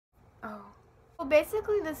Well,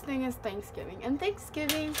 basically this thing is Thanksgiving, and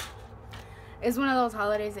Thanksgiving is one of those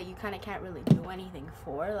holidays that you kind of can't really do anything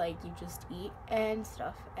for. Like, you just eat and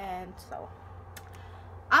stuff. And so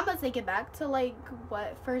I'm gonna take it back to, like,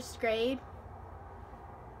 what, first grade?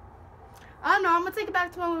 I don't know, I'm gonna take it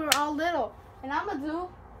back to when we were all little, and I'm gonna do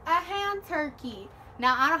a hand turkey.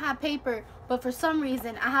 Now, I don't have paper, but for some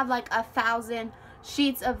reason I have like 1,000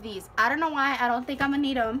 sheets of these. I don't know why. I don't think I'm gonna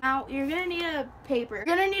need them. Now, you're gonna need a paper. You're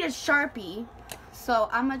gonna need a Sharpie. So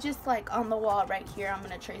I'm gonna just, like, on the wall right here, I'm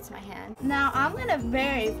gonna trace my hand. Now, I'm gonna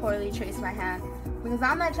very poorly trace my hand because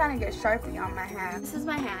I'm not trying to get Sharpie on my hand. This is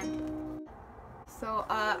my hand. So,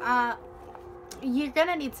 you're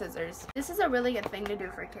gonna need scissors. This is a really good thing to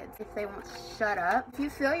do for kids if they won't shut up. If you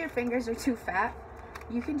feel your fingers are too fat,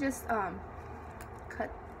 you can just,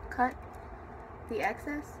 cut the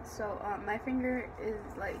excess. So, my finger is,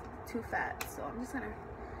 like, too fat, so I'm just gonna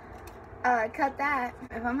cut that.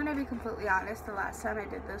 If I'm gonna be completely honest, the last time I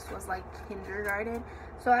did this was like kindergarten,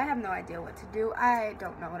 so I have no idea what to do. I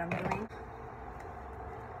don't know what I'm doing.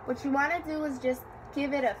 What you want to do is just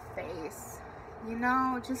give it a face, you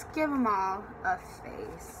know, just give them all a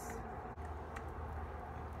face.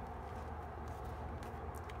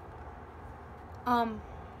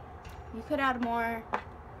 You could add more,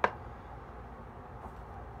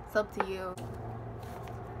 it's up to you,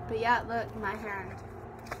 but yeah, look, my hand.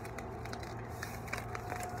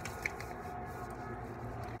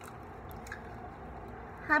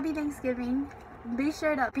 Happy Thanksgiving. Be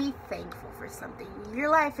sure to be thankful for something. Your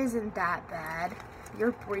life isn't that bad.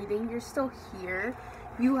 You're breathing. You're still here.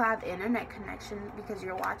 You have internet connection because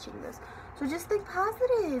you're watching this. So just think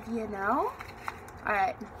positive, you know?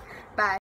 Alright. Bye.